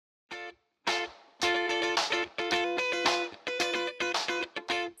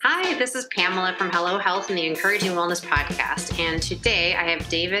Hi, this is Pamela from Hello Health and the Encouraging Wellness Podcast. And today I have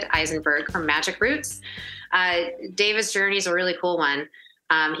David Isenberg from Magik Roots. David's journey is a really cool one.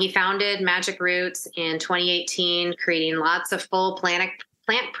 He founded Magik Roots in 2018, creating lots of full plant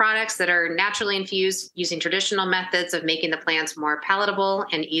products that are naturally infused using traditional methods of making the plants more palatable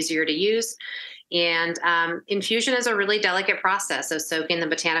and easier to use. And infusion is a really delicate process of soaking the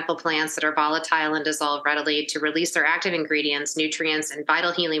botanical plants that are volatile and dissolve readily to release their active ingredients, nutrients, and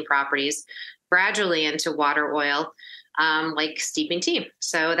vital healing properties gradually into water oil, like steeping tea.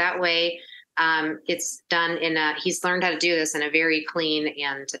 So that way it's done he's learned how to do this in a very clean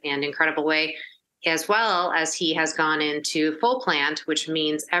and incredible way, as well as he has gone into full plant, which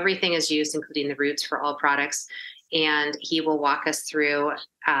means everything is used, including the roots for all products. And he will walk us through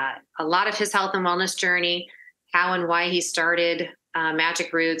a lot of his health and wellness journey, how and why he started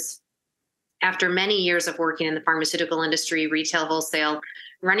Magik Roots after many years of working in the pharmaceutical industry, retail, wholesale,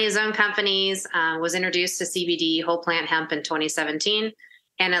 running his own companies, was introduced to CBD, whole plant hemp in 2017.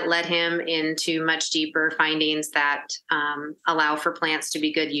 And it led him into much deeper findings that allow for plants to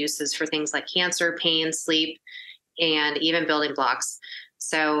be good uses for things like cancer, pain, sleep, and even building blocks.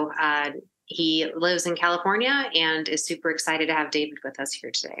 So he lives in California and is super excited to have David with us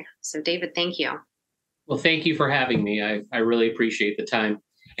here today. So David, thank you. Well, thank you for having me. I really appreciate the time.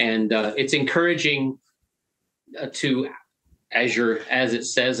 And it's encouraging to, as it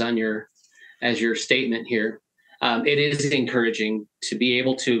says on your statement here, it is encouraging to be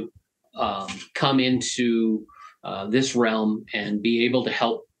able to come into this realm and be able to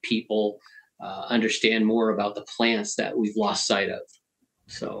help people understand more about the plants that we've lost sight of.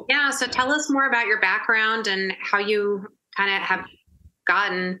 So tell us more about your background and how you kind of have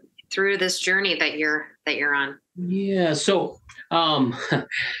gotten through this journey that you're on. Yeah. So I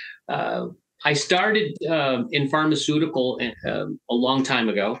started in pharmaceutical a long time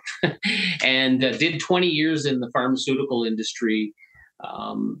ago and did 20 years in the pharmaceutical industry,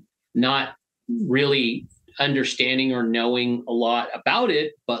 not really understanding or knowing a lot about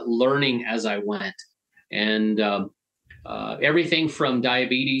it, but learning as I went. And everything from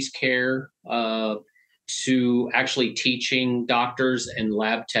diabetes care to actually teaching doctors and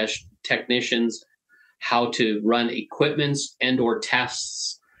lab technicians how to run equipments and or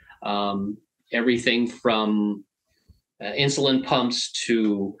tests, everything from insulin pumps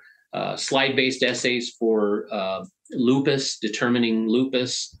to slide-based assays for lupus, determining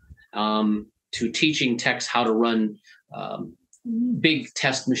lupus, to teaching techs how to run big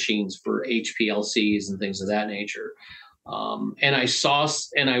test machines for HPLCs and things of that nature. And I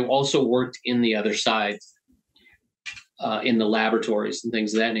also worked in the other side, in the laboratories and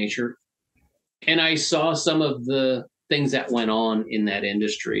things of that nature. And I saw some of the things that went on in that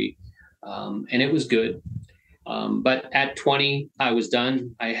industry, and it was good. But at 20, I was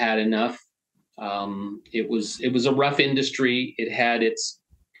done. I had enough. It was a rough industry. It had its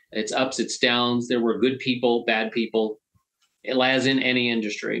ups, its downs. There were good people, bad people, as in any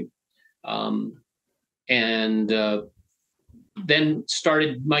industry. And then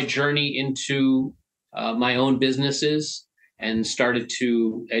started my journey into my own businesses and started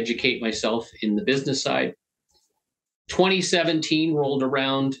to educate myself in the business side. 2017 rolled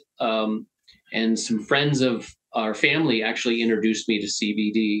around, and some friends of our family actually introduced me to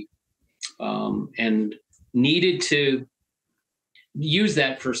CBD, and needed to use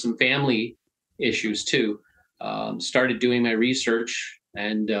that for some family issues too. Started doing my research,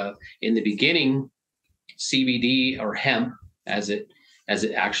 and in the beginning, CBD or hemp, as it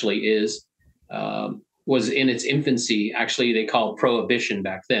actually is, was in its infancy. Actually, they called prohibition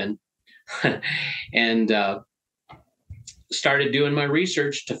back then, and started doing my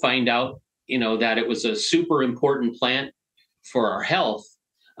research to find out, that it was a super important plant for our health,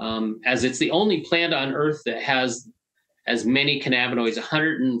 as it's the only plant on Earth that has as many cannabinoids,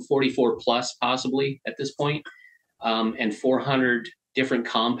 144 plus possibly at this point, and 400 different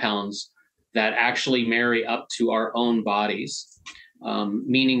compounds that actually marry up to our own bodies,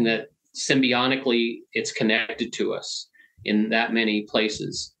 meaning that symbiotically it's connected to us in that many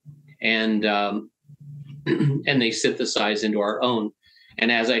places, and and they synthesize into our own.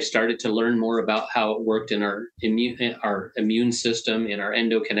 And as I started to learn more about how it worked in our immune system, in our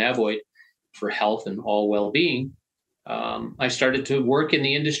endocannabinoid for health and all well-being, I started to work in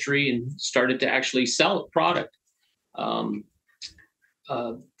the industry and started to actually sell product.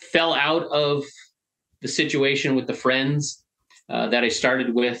 Fell out of the situation with the friends that I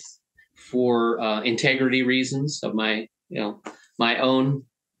started with for integrity reasons of my own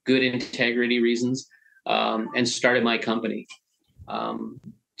good integrity reasons, and started my company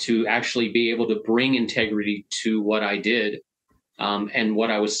to actually be able to bring integrity to what I did, and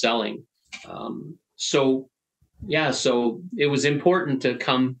what I was selling. So it was important to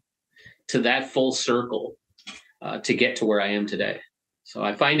come to that full circle to get to where I am today. So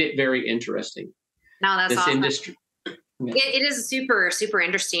I find it very interesting. No, that's This awesome. industry. Yeah. It is super, super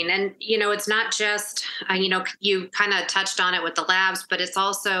interesting. And, it's not just, you kind of touched on it with the labs, but it's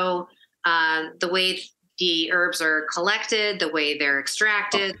also the way the herbs are collected, the way they're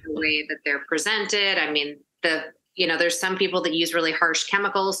extracted, the way that they're presented. I mean, there's some people that use really harsh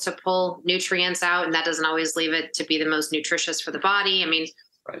chemicals to pull nutrients out, and that doesn't always leave it to be the most nutritious for the body. I mean,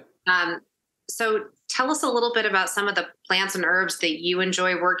 right. So tell us a little bit about some of the plants and herbs that you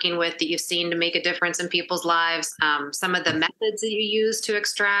enjoy working with, that you've seen to make a difference in people's lives, some of the methods that you use to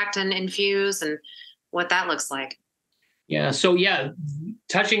extract and infuse, and what that looks like. Yeah. So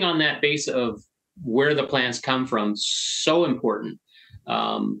touching on that base of where the plants come from, so important.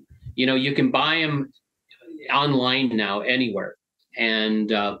 You can buy them online now anywhere,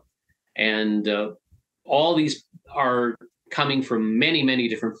 and all these are coming from many, many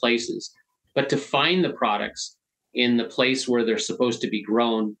different places. But to find the products in the place where they're supposed to be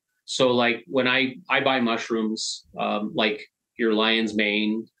grown. So like when I buy mushrooms, like your lion's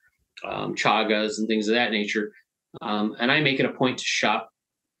mane, chagas and things of that nature, and I make it a point to shop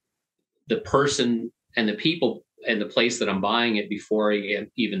the person and the people and the place that I'm buying it before I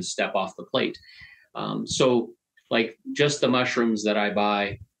even step off the plate. So like just the mushrooms that I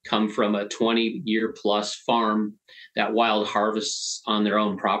buy come from a 20-year plus farm that wild harvests on their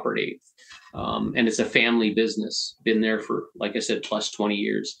own property. And it's a family business, been there for, like I said, plus 20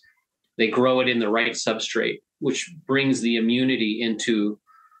 years. They grow it in the right substrate, which brings the immunity into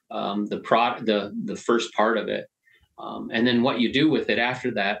the first part of it. And then what you do with it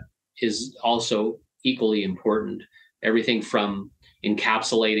after that is also equally important. Everything from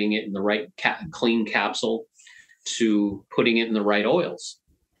encapsulating it in the right clean capsule to putting it in the right oils.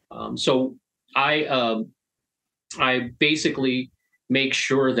 So I basically make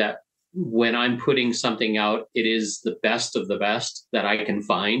sure that when I'm putting something out, it is the best of the best that I can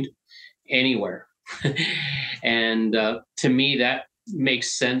find anywhere. And to me, that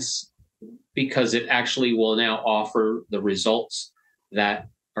makes sense because it actually will now offer the results that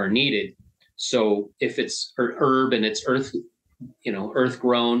are needed. So if it's herb and it's earth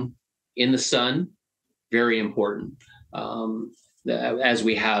grown in the sun, very important. As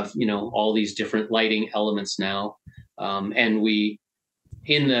we have, all these different lighting elements now. And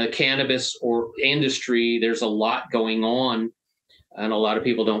in the cannabis or industry, there's a lot going on, and a lot of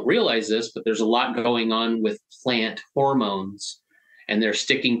people don't realize this, but there's a lot going on with plant hormones, and they're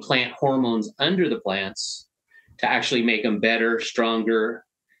sticking plant hormones under the plants to actually make them better, stronger,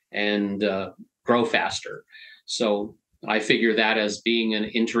 and grow faster. So I figure that as being an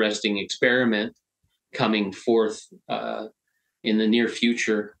interesting experiment coming forth in the near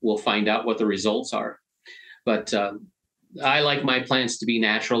future. We'll find out what the results are. But I like my plants to be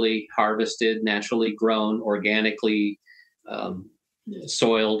naturally harvested, naturally grown, organically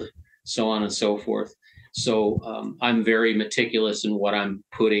soiled, so on and so forth. So I'm very meticulous in what I'm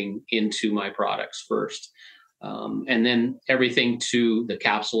putting into my products first. And then everything to the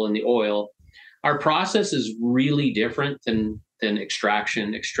capsule and the oil. Our process is really different than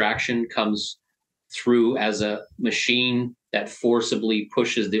extraction. Extraction comes through as a machine that forcibly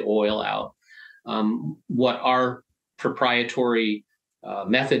pushes the oil out. What our proprietary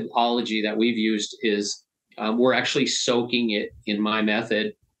methodology that we've used is we're actually soaking it, in my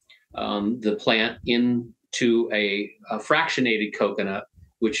method, the plant into a fractionated coconut,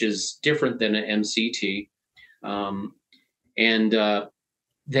 which is different than an MCT. And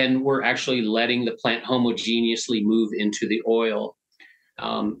then we're actually letting the plant homogeneously move into the oil.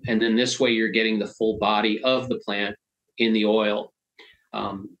 And then this way you're getting the full body of the plant in the oil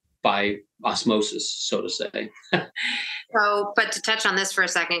by osmosis, so to say. So, but to touch on this for a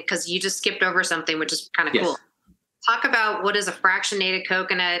second, because you just skipped over something, which is kind of Yes. cool. Talk about what is a fractionated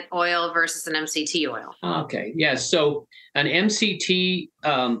coconut oil versus an MCT oil. Okay. Yeah. So an MCT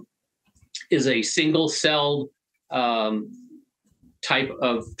is a single-celled type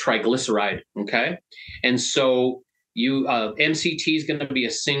of triglyceride. Okay. And so MCT is going to be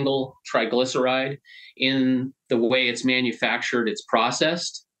a single triglyceride. In the way it's manufactured, it's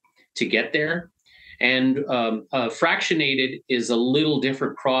processed to get there. And fractionated is a little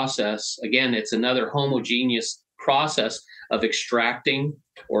different process. Again, it's another homogeneous process of extracting,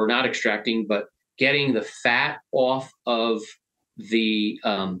 or not extracting, but getting the fat off of the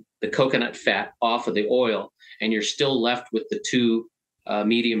coconut fat off of the oil, and you're still left with the two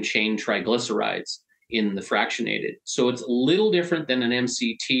medium chain triglycerides in the fractionated. So it's a little different than an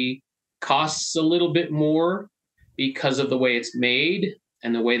MCT, costs a little bit more because of the way it's made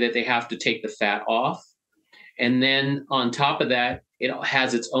and the way that they have to take the fat off. And then on top of that, it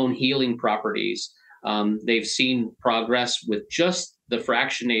has its own healing properties. They've seen progress with just the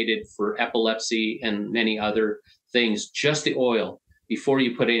fractionated for epilepsy and many other things, just the oil before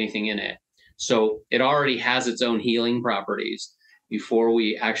you put anything in it. So it already has its own healing properties before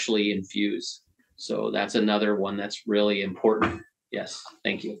we actually infuse. So that's another one that's really important. Yes,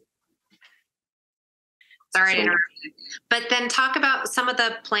 thank you. Sorry to interrupt. But then talk about some of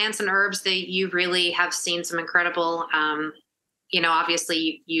the plants and herbs that you really have seen some incredible,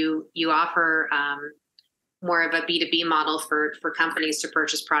 obviously you offer more of a B2B model for companies to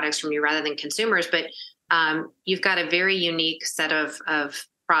purchase products from you rather than consumers, but you've got a very unique set of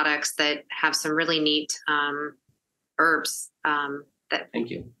products that have some really neat herbs that thank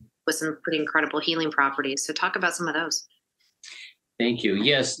you. With some pretty incredible healing properties. So talk about some of those. Thank you.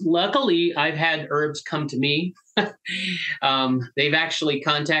 Yes, luckily I've had herbs come to me. They've actually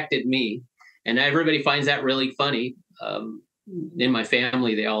contacted me, and everybody finds that really funny. In my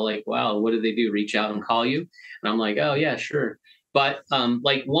family, they all like, wow, what do they do? Reach out and call you? And I'm like, oh yeah, sure. But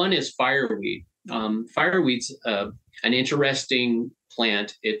like one is fireweed. Fireweed's an interesting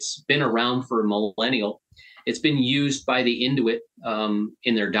plant. It's been around for a millennial. It's been used by the Inuit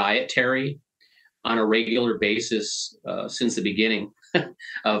in their dietary on a regular basis since the beginning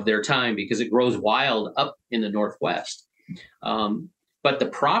of their time, because it grows wild up in the Northwest. But the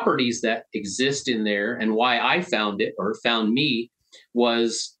properties that exist in there, and why I found it or found me,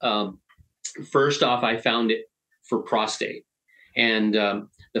 was first off, I found it for prostate. And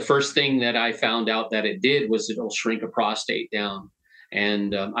the first thing that I found out that it did was it'll shrink a prostate down.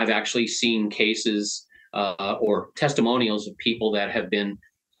 And I've actually seen cases or testimonials of people that have been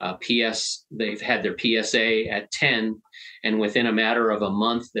they've had their PSA at 10, and within a matter of a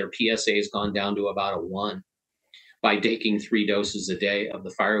month, their PSA has gone down to about a 1 by taking 3 doses a day of the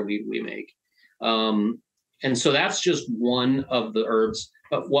fireweed we make. And so that's just one of the herbs.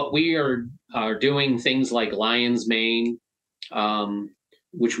 But what we are doing, things like lion's mane,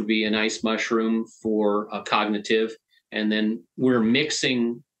 which would be a nice mushroom for cognitive. And then we're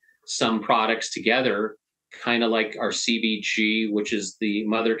mixing some products together, kind of like our CBG, which is the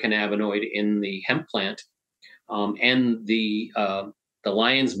mother cannabinoid in the hemp plant, and the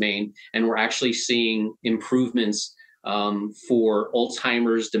lion's mane, and we're actually seeing improvements for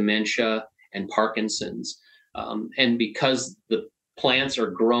Alzheimer's, dementia, and Parkinson's. And because the plants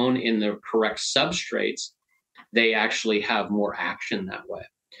are grown in the correct substrates, they actually have more action that way,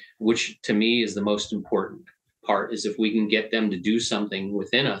 which to me is the most important part, is if we can get them to do something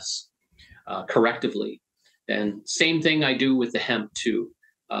within us correctively. And same thing I do with the hemp too.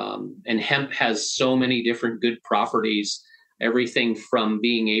 And hemp has so many different good properties, everything from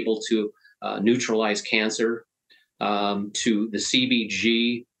being able to neutralize cancer to the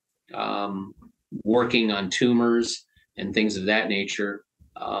CBG, working on tumors and things of that nature.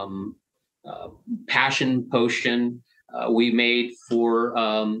 Passion potion we made for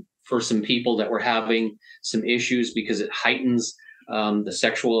some people that were having some issues because it heightens the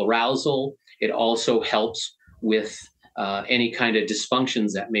sexual arousal. It also helps with any kind of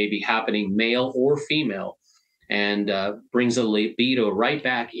dysfunctions that may be happening, male or female, and brings a libido right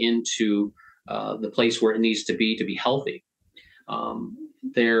back into the place where it needs to be healthy.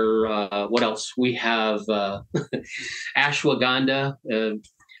 What else? We have ashwagandha,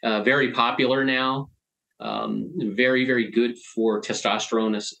 very popular now, very, very good for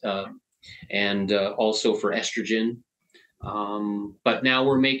testosterone and also for estrogen. But now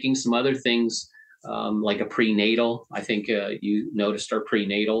we're making some other things like a prenatal. I think you noticed our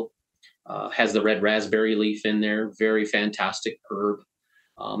prenatal has the red raspberry leaf in there. Very fantastic herb.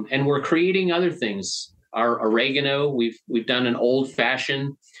 And we're creating other things. Our oregano, we've done an old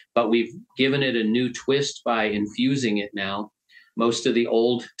fashioned, but we've given it a new twist by infusing it now. Most of the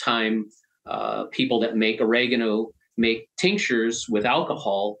old time people that make oregano make tinctures with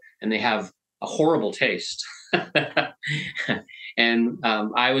alcohol, and they have a horrible taste. And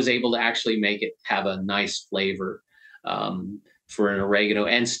I was able to actually make it have a nice flavor for an oregano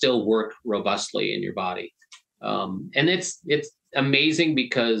and still work robustly in your body. And it's amazing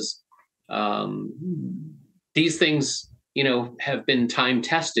because these things, have been time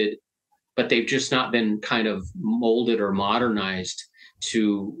tested, but they've just not been kind of molded or modernized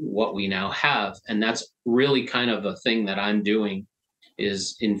to what we now have. And that's really kind of a thing that I'm doing,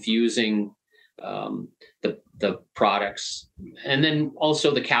 is infusing the products, and then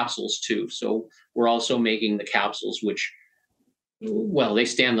also the capsules too. So we're also making the capsules, which, well, they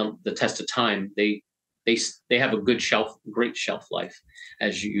stand the test of time. They have a great shelf life,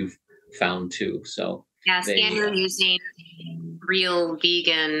 as you've found too. So Yes, and you're using real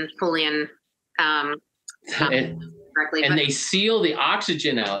vegan Julian correctly. And they seal the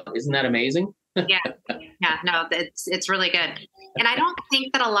oxygen out. Isn't that amazing? Yeah. No, it's really good. And I don't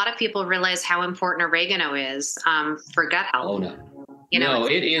think that a lot of people realize how important oregano is for gut health. Oh no,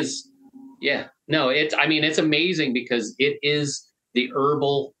 it is. Yeah, no, it's amazing because it is the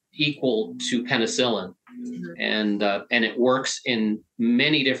herbal equal to penicillin, and it works in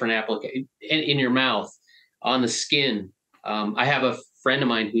many different applications in your mouth, on the skin. I have a friend of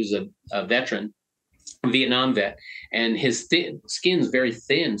mine who's a veteran, a Vietnam vet, and his skin's very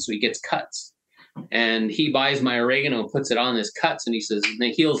thin, so he gets cuts. And he buys my oregano and puts it on his cuts, and he says, and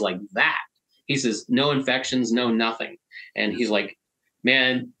it heals like that. He says, no infections, no nothing. And he's like,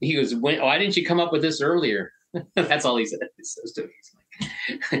 man, he goes, why didn't you come up with this earlier? That's all he says to me.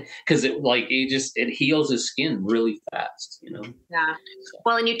 Because it heals his skin really fast, Yeah.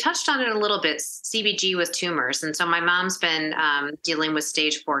 Well, and you touched on it a little bit, CBG with tumors. And so my mom's been dealing with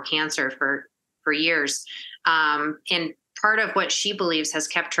stage 4 cancer for years. And part of what she believes has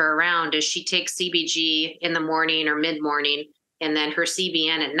kept her around is she takes CBG in the morning or mid-morning, and then her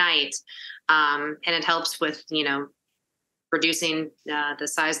CBN at night. And it helps with, reducing the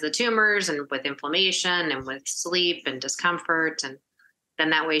size of the tumors, and with inflammation, and with sleep and discomfort. And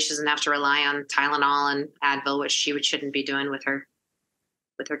then that way she doesn't have to rely on Tylenol and Advil, which she shouldn't be doing with her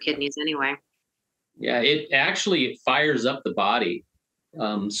kidneys anyway. Yeah, it fires up the body.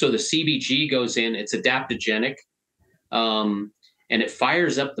 So the CBG goes in, it's adaptogenic. And it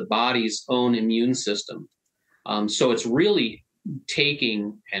fires up the body's own immune system. So it's really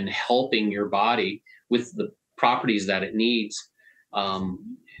taking and helping your body with the properties that it needs.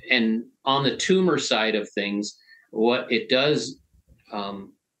 And on the tumor side of things, what it does,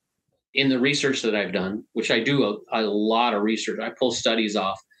 in the research that I've done, which I do a lot of research, I pull studies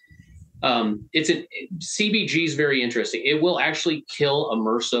off. CBG is very interesting. It will actually kill a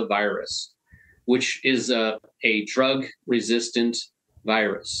MRSA virus, which is a drug-resistant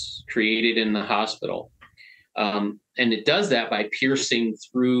virus created in the hospital. And it does that by piercing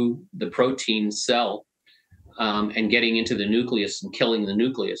through the protein cell and getting into the nucleus and killing the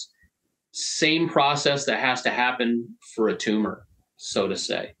nucleus. Same process that has to happen for a tumor, so to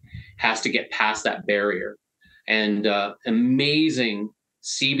say, has to get past that barrier. And amazing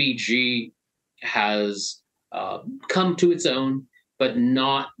CBG has come to its own, but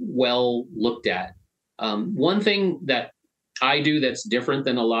not well looked at. One thing that I do that's different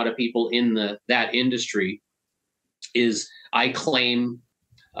than a lot of people in that industry is I claim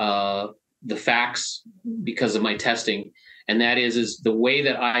the facts because of my testing, and that is the way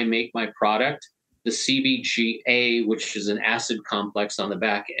that I make my product. The CBGA, which is an acid complex on the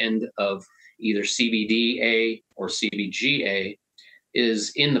back end of either CBDA or CBGA,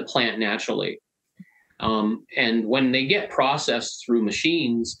 is in the plant naturally. And when they get processed through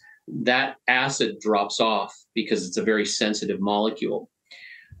machines, that acid drops off because it's a very sensitive molecule.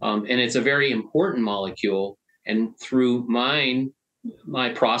 And it's a very important molecule. And through my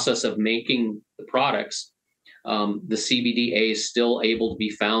process of making the products, the CBDA is still able to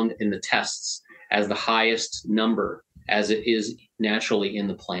be found in the tests as the highest number as it is naturally in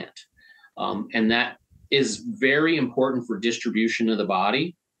the plant. And that is very important for distribution of the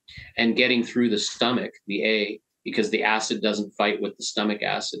body and getting through the stomach, the A, because the acid doesn't fight with the stomach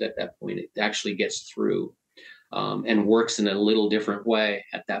acid at that point. It actually gets through and works in a little different way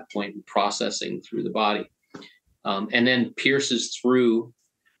at that point, processing through the body. And then pierces through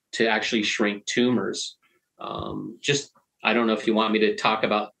to actually shrink tumors. I don't know if you want me to talk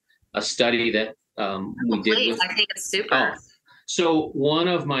about a study that we did. Please, I think it's super. So one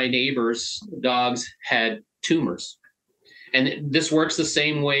of my neighbor's dogs had tumors. And this works the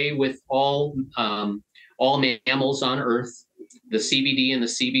same way with all mammals on Earth. The CBD and the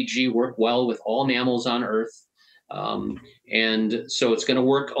CBG work well with all mammals on Earth. And so it's going to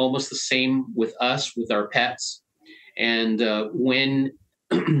work almost the same with us, with our pets. And when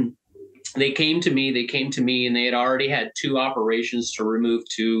they came to me and they had already had 2 operations to remove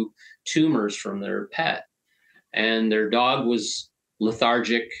 2 tumors from their pet. And their dog was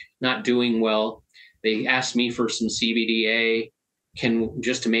lethargic, not doing well. They asked me for some CBDA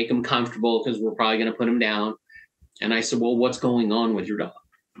just to make them comfortable, because we're probably going to put them down. And I said, well, what's going on with your dog?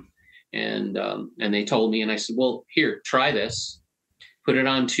 And they told me, and I said, well, here, try this. Put it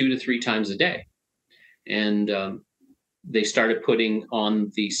on 2 to 3 times a day. And they started putting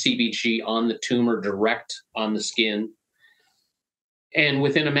on the CBG on the tumor direct on the skin. And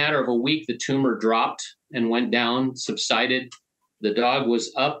within a matter of a week, the tumor dropped and went down, subsided. The dog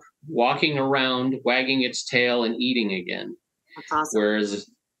was up, walking around, wagging its tail and eating again. That's awesome. Whereas,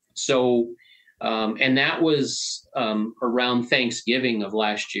 so And that was around Thanksgiving of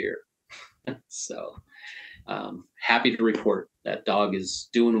last year. So happy to report that dog is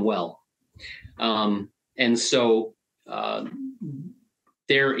doing well. And so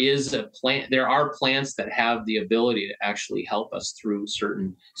there is a plant. There are plants that have the ability to actually help us through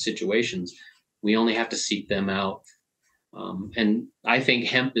certain situations. We only have to seek them out. And I think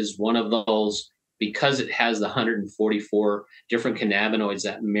hemp is one of those, because it has the 144 different cannabinoids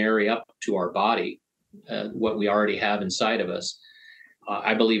that marry up to our body, what we already have inside of us.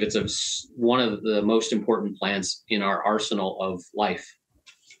 I believe it's one of the most important plants in our arsenal of life.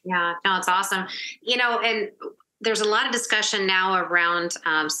 Yeah, no, it's awesome. And there's a lot of discussion now around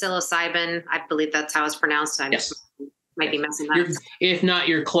psilocybin. I believe that's how it's pronounced. Yes. Might be messing that up. If not,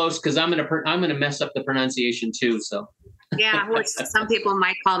 you're close, because I'm gonna mess up the pronunciation too. So. Yeah, which some people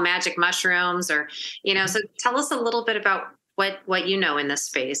might call magic mushrooms, or so tell us a little bit about what you know in this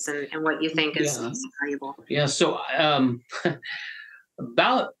space and what you think is valuable. Yeah. So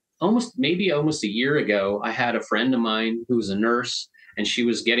about almost a year ago, I had a friend of mine who was a nurse, and she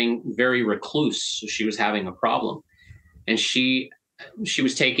was getting very recluse. So she was having a problem, and she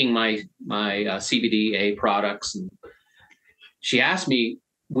was taking my CBDA products, and she asked me,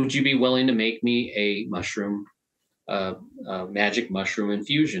 "Would you be willing to make me a mushroom, magic mushroom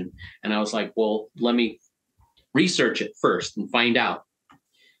infusion?" And I was like, "Well, let me research it first and find out."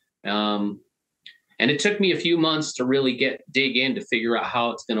 And it took me a few months to really dig in to figure out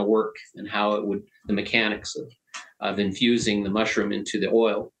how it's going to work and how the mechanics of infusing the mushroom into the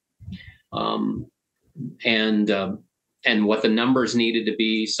oil, and what the numbers needed to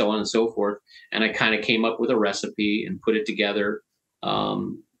be, so on and so forth. And I kind of came up with a recipe and put it together.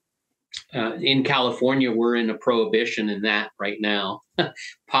 In California, we're in a prohibition in that right now,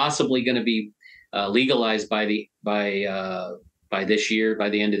 possibly going to be legalized by this year, by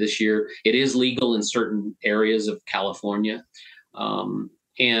the end of this year. It is legal in certain areas of California.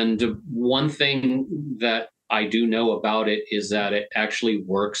 And one thing that I do know about it is that it actually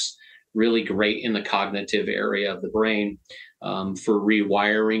works really great in the cognitive area of the brain, for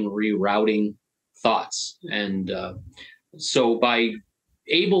rewiring, rerouting thoughts. And so by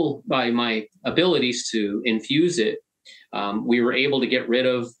my abilities to infuse it, we were able to get rid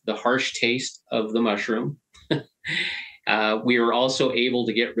of the harsh taste of the mushroom. We were also able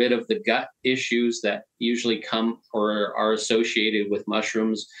to get rid of the gut issues that usually come or are associated with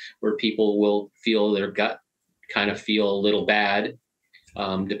mushrooms, where people will feel their gut kind of feel a little bad,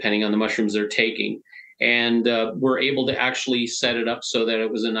 depending on the mushrooms they're taking. And we're able to actually set it up so that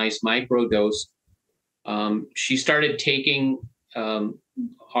it was a nice micro dose. She started taking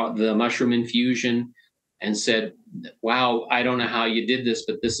the mushroom infusion and said, "Wow, I don't know how you did this,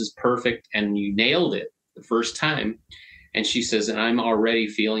 but this is perfect. And you nailed it the first time." And she says, "And I'm already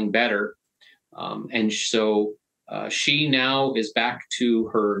feeling better." And so she now is back to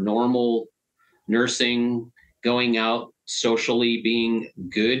her normal nursing, going out socially, being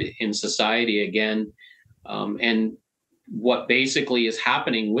good in society again. And what basically is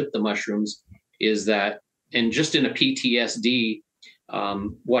happening with the mushrooms is that, and just in a PTSD,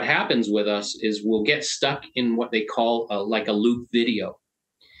 what happens with us is we'll get stuck in what they call like a loop video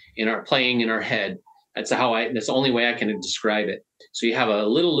playing in our head. That's the only way I can describe it. So you have a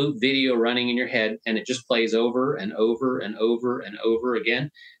little loop video running in your head, and it just plays over and over and over and over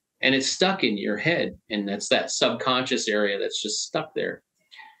again. And it's stuck in your head. And that's that subconscious area that's just stuck there.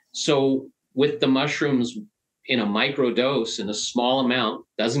 So with the mushrooms, in a micro dose, in a small amount,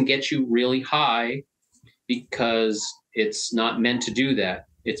 doesn't get you really high, because it's not meant to do that.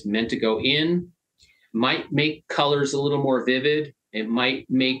 It's meant to go in, might make colors a little more vivid. It might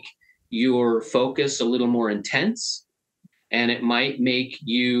make your focus a little more intense, and it might make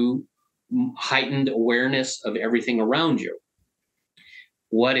you heightened awareness of everything around you.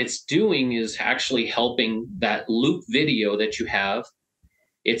 What it's doing is actually helping that loop video that you have.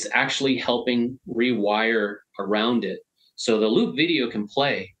 It's actually helping rewire around it. So the loop video can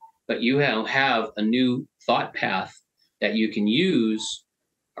play, but you have a new thought path that you can use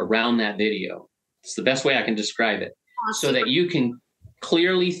around that video. It's the best way I can describe it, so that you can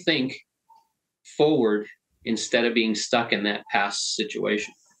clearly think forward instead of being stuck in that past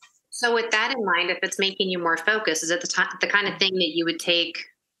situation. So with that in mind, if it's making you more focused, is it the kind of thing that you would take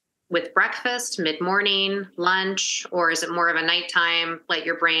with breakfast, mid-morning, lunch, or is it more of a nighttime, let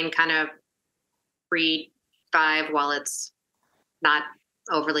your brain kind of revive while it's not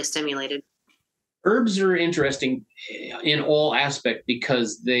overly stimulated? Herbs are interesting in all aspects,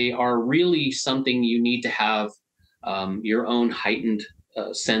 because they are really something you need to have your own heightened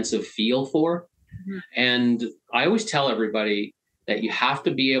sense of feel for. Mm-hmm. And I always tell everybody, that you have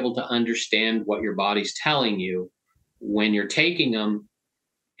to be able to understand what your body's telling you when you're taking them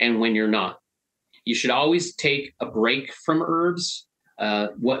and when you're not. You should always take a break from herbs,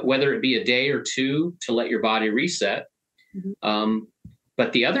 whether it be a day or two, to let your body reset.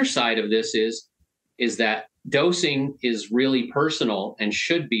 But the other side of this is that dosing is really personal and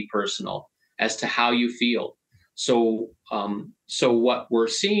should be personal as to how you feel. So what we're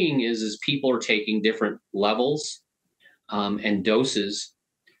seeing is people are taking different levels and doses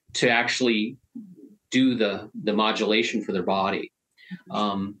to actually do the modulation for their body.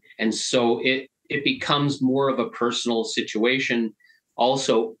 And so it becomes more of a personal situation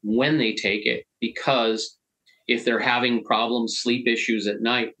also when they take it, because if they're having problems, sleep issues at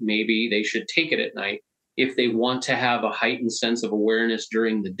night, maybe they should take it at night. If they want to have a heightened sense of awareness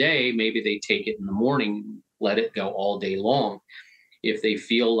during the day, maybe they take it in the morning and let it go all day long. If they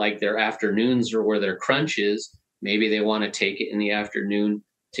feel like their afternoons are where their crunch is, maybe they want to take it in the afternoon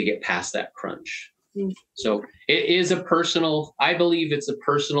to get past that crunch. So it is I believe it's a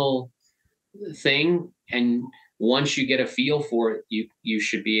personal thing. And once you get a feel for it, you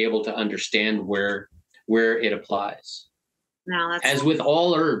should be able to understand where it applies. No, that's as with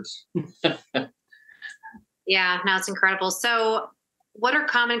all herbs. Yeah, no, it's incredible. So what are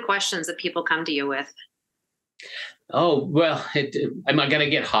common questions that people come to you with? Oh, well, am I going to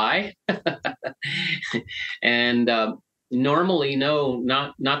get high? And normally, no,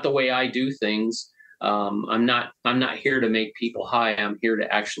 not the way I do things. I'm not here to make people high. I'm here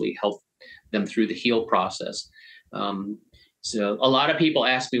to actually help them through the heal process. So a lot of people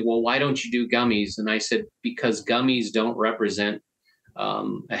ask me, well, why don't you do gummies? And I said, because gummies don't represent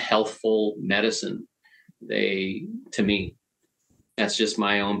a healthful medicine. To me, that's just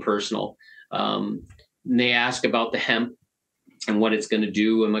my own personal. They ask about the hemp and what it's going to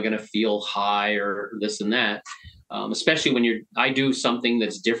do. Am I going to feel high or this and that? Especially when I do something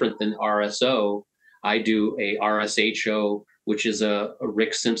that's different than RSO. I do a RSHO, which is a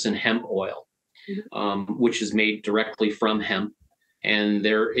Rick Simpson hemp oil, which is made directly from hemp. And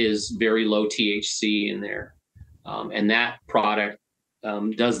there is very low THC in there. And that product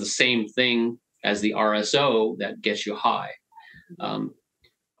does the same thing as the RSO that gets you high. And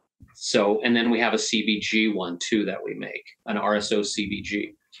then we have a CBG one too that we make, an RSO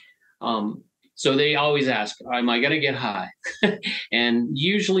CBG. So they always ask, am I going to get high? And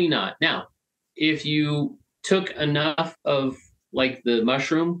usually not. Now, if you took enough of like the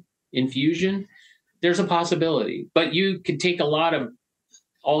mushroom infusion, there's a possibility, but you could take a lot of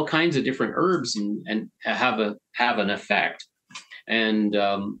all kinds of different herbs and have an effect. And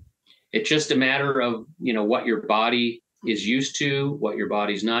it's just a matter of, what your body is used to, what your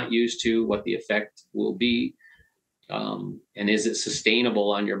body's not used to, what the effect will be, and is it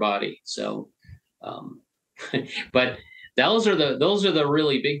sustainable on your body? So, but those are the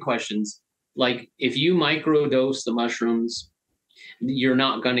really big questions. Like if you microdose the mushrooms, you're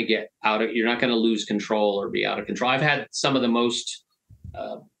not going to you're not going to lose control or be out of control. I've had some of the most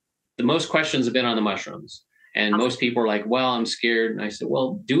questions have been on the mushrooms. And most people are like, well, I'm scared. And I said,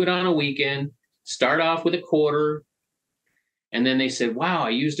 well, do it on a weekend. Start off with a quarter. And then they said, wow, I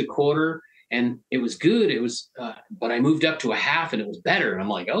used a quarter and it was good. It was, but I moved up to a half and it was better. And I'm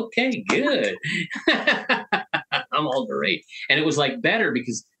like, okay, good. I'm all great. And it was like better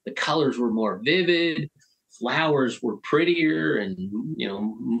because the colors were more vivid. Flowers were prettier and,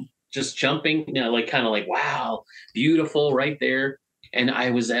 just jumping, like kind of like, wow, beautiful right there. And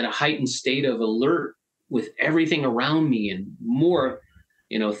I was at a heightened state of alert with everything around me and more,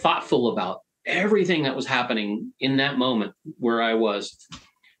 thoughtful about everything that was happening in that moment where I was,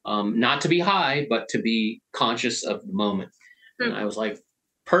 not to be high, but to be conscious of the moment. And I was like,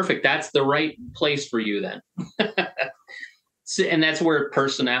 perfect. That's the right place for you then. And that's where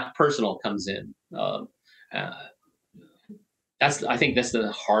personal comes in. I think that's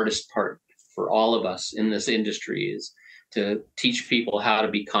the hardest part for all of us in this industry, is to teach people how to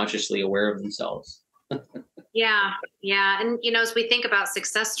be consciously aware of themselves. Yeah. And, as we think about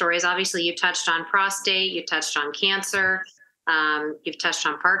success stories, obviously you touched on prostate, you touched on cancer, you've touched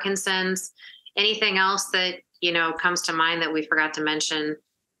on Parkinson's. Anything else that, comes to mind that we forgot to mention?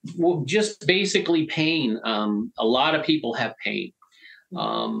 Well, just basically pain. A lot of people have pain.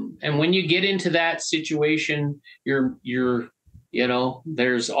 And when you get into that situation, there's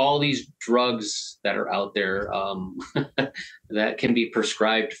all these drugs that are out there that can be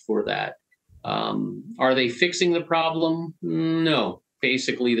prescribed for that. Are they fixing the problem? No.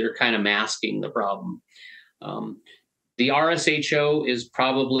 Basically, they're kind of masking the problem. The RSHO is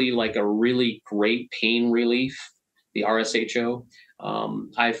probably like a really great pain relief, the RSHO.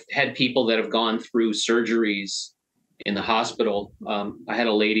 I've had people that have gone through surgeries in the hospital. I had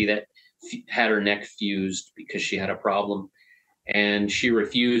a lady that had her neck fused because she had a problem, and she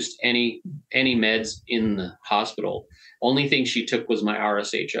refused any meds in the hospital. Only thing she took was my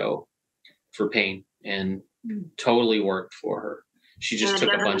RSHO for pain, and totally worked for her. She just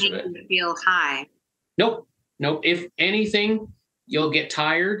took a bunch of it. You feel high. Nope. If anything, you'll get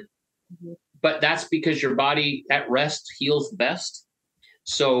tired, but that's because your body at rest heals best.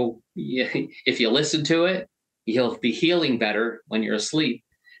 So if you listen to it, you'll be healing better when you're asleep.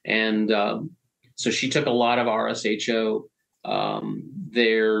 And so she took a lot of RSHO.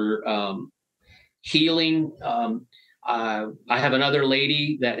 They're healing. I have another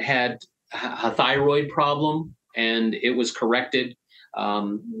lady that had a thyroid problem, and it was corrected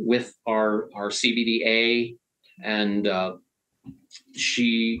with our CBDA. And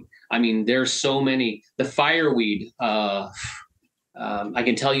there's so many. The fireweed. I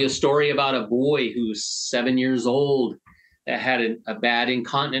can tell you a story about a boy who's 7 years old that had a bad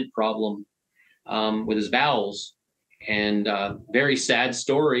incontinent problem with his bowels. And very sad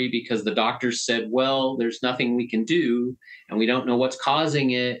story, because the doctors said, well, there's nothing we can do, and we don't know what's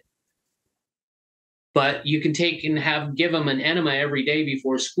causing it. But you can take and give him an enema every day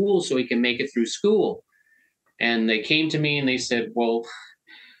before school so he can make it through school. And they came to me and they said, well,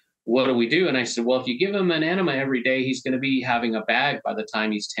 what do we do? And I said, well, if you give him an enema every day, he's going to be having a bag by the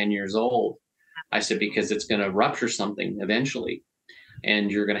time he's 10 years old. I said, because it's going to rupture something eventually,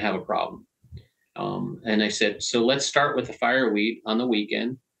 and you're going to have a problem. And I said, so let's start with the fireweed on the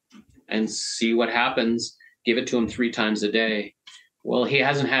weekend and see what happens. Give it to him 3 times a day. Well, he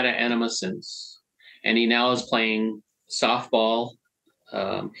hasn't had an enema since. And he now is playing softball.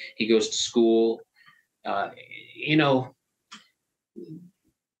 He goes to school.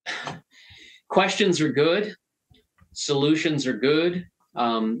 Questions are good. Solutions are good.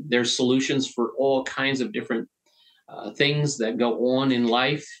 There's solutions for all kinds of different things that go on in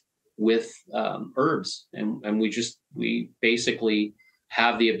life with herbs. And we basically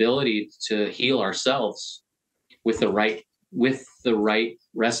have the ability to heal ourselves with the right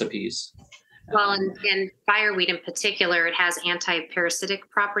recipes. Well, and fireweed in particular, it has anti-parasitic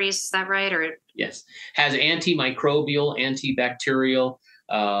properties. Is that right? Or yes, has antimicrobial, antibacterial.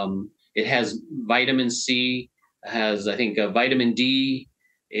 It has vitamin C. Has, I think, vitamin D.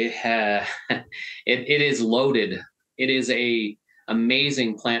 It is loaded. It is a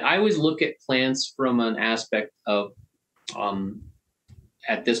amazing plant. I always look at plants from an aspect of,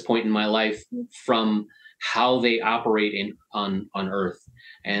 at this point in my life, from how they operate on Earth.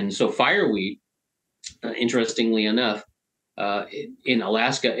 And so fireweed, interestingly enough, in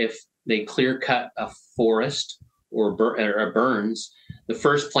Alaska, if they clear cut a forest or burns, the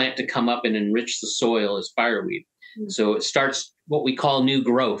first plant to come up and enrich the soil is fireweed. So it starts what we call new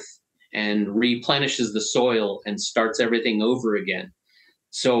growth and replenishes the soil and starts everything over again.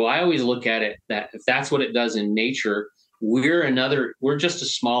 So I always look at it that if that's what it does in nature, we're just a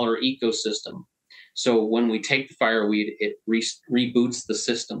smaller ecosystem. So when we take the fireweed, it reboots the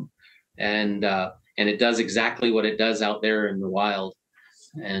system, and it does exactly what it does out there in the wild.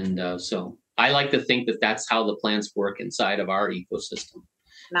 And so I like to think that that's how the plants work inside of our ecosystem,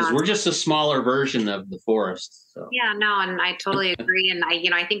 because we're just a smaller version of the forest. So. Yeah, no, and I totally agree. And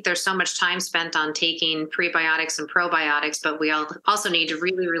I think there's so much time spent on taking prebiotics and probiotics, but we also need to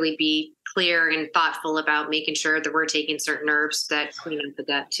really, really be clear and thoughtful about making sure that we're taking certain herbs that clean up the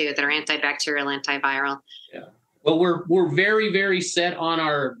gut too, that are antibacterial, antiviral. Yeah. Well, we're very, very set on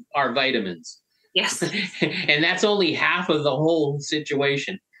our vitamins. Yes. And that's only half of the whole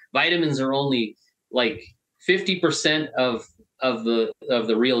situation. Vitamins are only like 50% of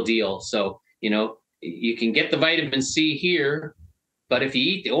the real deal. So, you can get the vitamin C here, but if you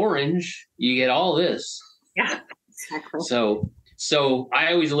eat the orange, you get all this. Yeah, exactly. So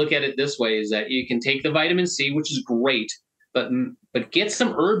I always look at it this way, is that you can take the vitamin C, which is great, but get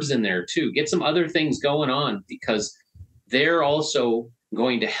some herbs in there too. Get some other things going on, because they're also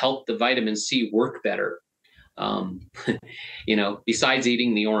going to help the vitamin C work better. Besides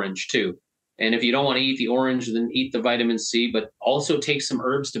eating the orange too. And if you don't want to eat the orange, then eat the vitamin C, but also take some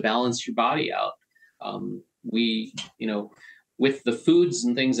herbs to balance your body out. With the foods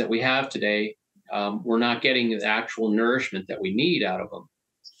and things that we have today, we're not getting the actual nourishment that we need out of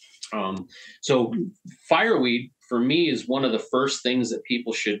them. So fireweed, for me, is one of the first things that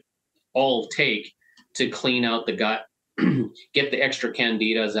people should all take to clean out the gut, get the extra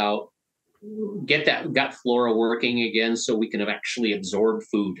candidas out, get that gut flora working again so we can actually absorb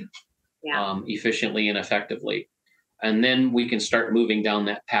food efficiently and effectively. And then we can start moving down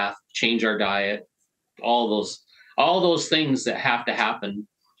that path, change our diet, all those things that have to happen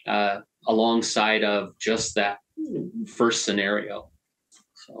alongside of just that first scenario.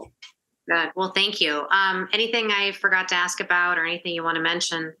 So. Good. Well, thank you. Anything I forgot to ask about, or anything you want to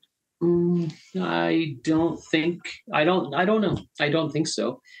mention? I don't know. I don't think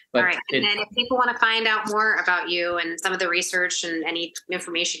so. But all right. And then if people want to find out more about you and some of the research and any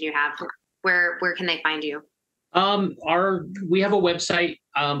information you have, where can they find you? We have a website.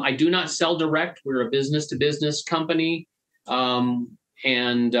 I do not sell direct. We're a business to business company. But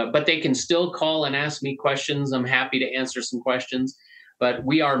they can still call and ask me questions. I'm happy to answer some questions. But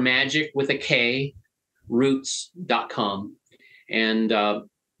we are Magik with a K, roots.com. And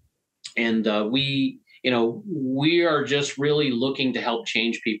we are just really looking to help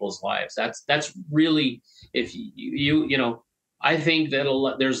change people's lives. That's really, if I think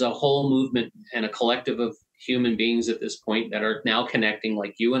that there's a whole movement and a collective of human beings at this point that are now connecting,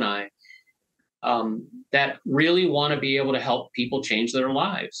 like you and I, that really want to be able to help people change their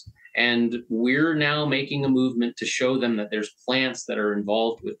lives. And we're now making a movement to show them that there's plants that are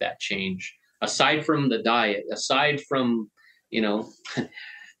involved with that change, aside from the diet, aside from,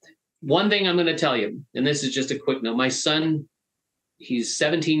 one thing I'm going to tell you, and this is just a quick note. My son, he's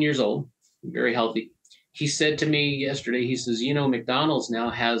 17 years old, very healthy. He said to me yesterday, he says, McDonald's now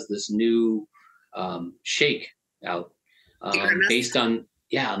has this new shake out based on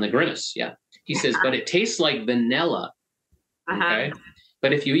the Grimace. Yeah. He says, but it tastes like vanilla. Okay.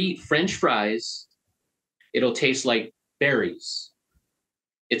 But if you eat French fries, it'll taste like berries.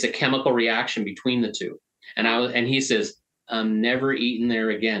 It's a chemical reaction between the two. And he says, I'm never eating there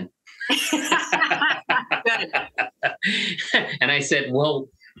again. And I said, well,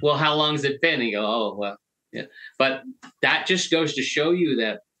 how long's it been? He go, oh, well, yeah. But that just goes to show you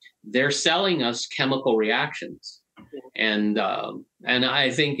that they're selling us chemical reactions. And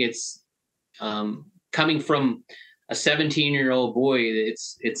I think it's coming from a 17-year-old boy.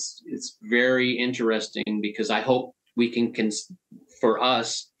 It's very interesting, because I hope we can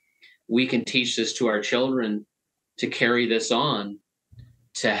teach this to our children, to carry this on,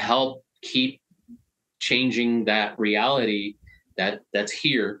 to help keep changing that reality that's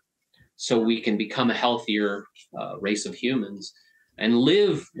here, so we can become a healthier race of humans and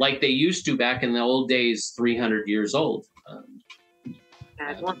live like they used to back in the old days, 300 years old.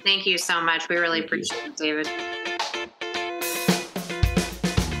 Well, thank you so much. We really appreciate it, David.